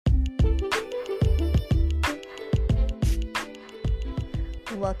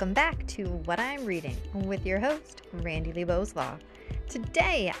Welcome back to What I'm Reading with your host, Randy Lee Boslaw.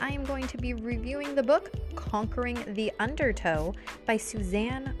 Today, I am going to be reviewing the book Conquering the Undertow by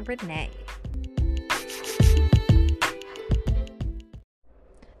Suzanne Renee.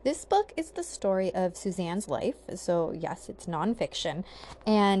 This book is the story of Suzanne's life, so yes, it's nonfiction,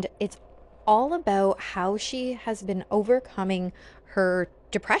 and it's all about how she has been overcoming her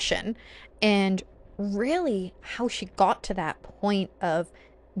depression and really how she got to that point of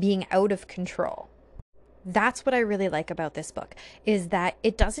being out of control. That's what I really like about this book, is that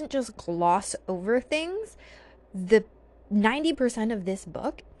it doesn't just gloss over things. The 90% of this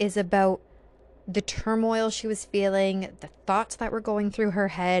book is about the turmoil she was feeling, the thoughts that were going through her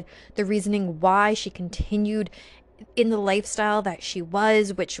head, the reasoning why she continued in the lifestyle that she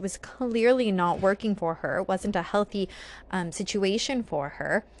was, which was clearly not working for her. It wasn't a healthy situation for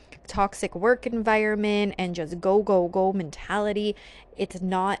her. Toxic work environment and just go mentality. It's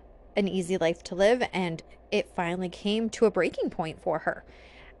not an easy life to live, and it finally came to a breaking point for her.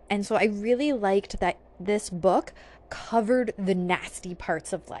 And so I really liked that this book covered the nasty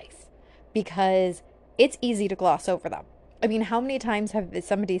parts of life, because it's easy to gloss over them. I mean, how many times have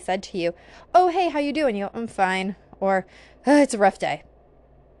somebody said to you, "Oh, hey, how you doing?" You go, "I'm fine," or "It's a rough day,"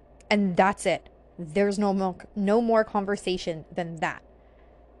 and that's it. There's no more conversation than that.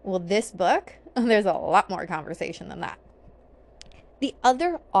 Well, this book, there's a lot more conversation than that. The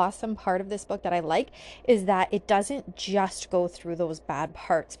other awesome part of this book that I like is that it doesn't just go through those bad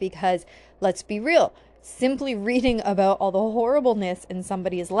parts, because let's be real, simply reading about all the horribleness in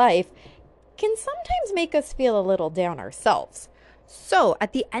somebody's life can sometimes make us feel a little down ourselves. So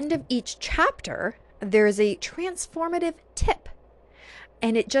at the end of each chapter, there's a transformative tip,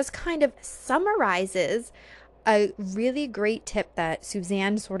 and it just kind of summarizes a really great tip that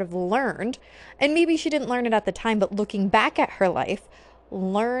Suzanne sort of learned, and maybe she didn't learn it at the time, but looking back at her life,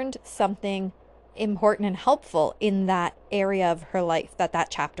 learned something important and helpful in that area of her life that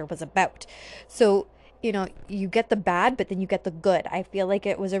chapter was about. So, you get the bad, but then you get the good. I feel like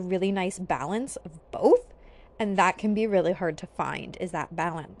it was a really nice balance of both, and that can be really hard to find, is that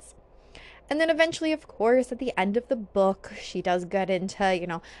balance. And then eventually, of course, at the end of the book, she does get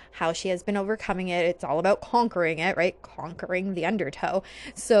into, how she has been overcoming it. It's all about conquering it, right? Conquering the undertow.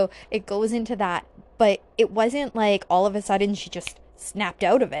 So it goes into that, but it wasn't like all of a sudden she just snapped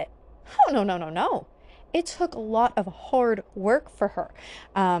out of it. Oh, no. It took a lot of hard work for her.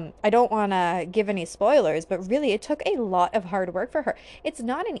 I don't want to give any spoilers, but really it took a lot of hard work for her. It's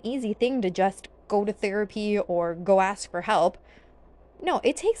not an easy thing to just go to therapy or go ask for help. No,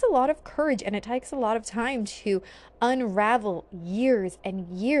 it takes a lot of courage, and it takes a lot of time to unravel years and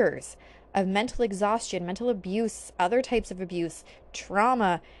years of mental exhaustion, mental abuse, other types of abuse,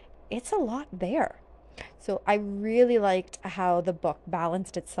 trauma. It's a lot there. So I really liked how the book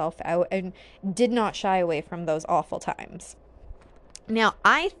balanced itself out and did not shy away from those awful times. Now,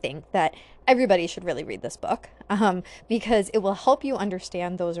 I think that everybody should really read this book, because it will help you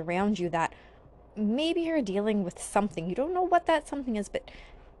understand those around you that maybe you're dealing with something. You don't know what that something is, but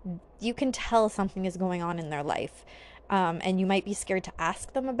you can tell something is going on in their life. And you might be scared to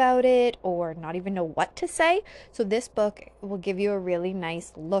ask them about it or not even know what to say. So this book will give you a really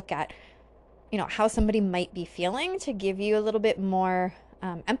nice look at, how somebody might be feeling, to give you a little bit more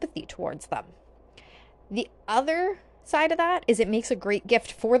empathy towards them. The other side of that is it makes a great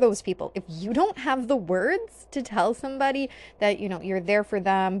gift for those people. If you don't have the words to tell somebody that, you're there for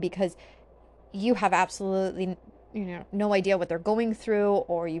them because you have absolutely, no idea what they're going through,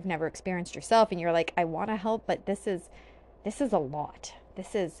 or you've never experienced yourself, and you're like, I want to help, but this is a lot.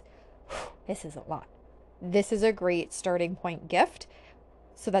 This is a lot. This is a great starting point gift,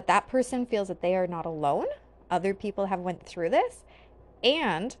 so that person feels that they are not alone. Other people have went through this,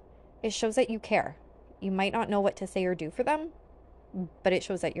 and it shows that you care. You might not know what to say or do for them, but it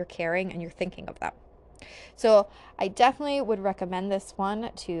shows that you're caring and you're thinking of them. So I definitely would recommend this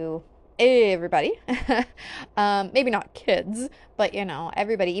one to everybody. Maybe not kids, but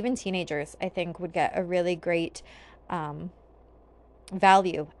everybody, even teenagers, I think would get a really great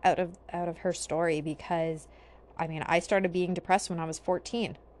value out of her story, because I started being depressed when I was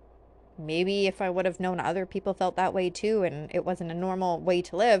 14. Maybe if I would have known other people felt that way too, and it wasn't a normal way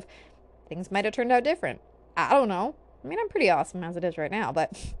to live, things might have turned out different. I don't know. I'm pretty awesome as it is right now,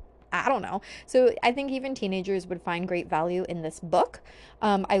 but I don't know. So I think even teenagers would find great value in this book.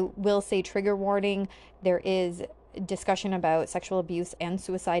 I will say, trigger warning, there is discussion about sexual abuse and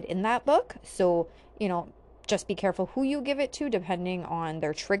suicide in that book. So, just be careful who you give it to depending on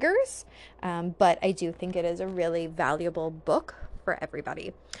their triggers. But I do think it is a really valuable book for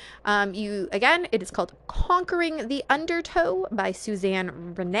everybody. It is called Conquering the Undertow by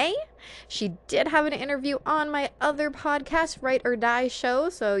Suzanne Renee. She did have an interview on my other podcast, Write or Die Show,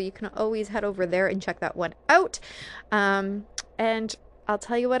 so you can always head over there and check that one out. And I'll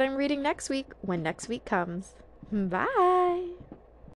tell you what I'm reading next week when next week comes. Bye.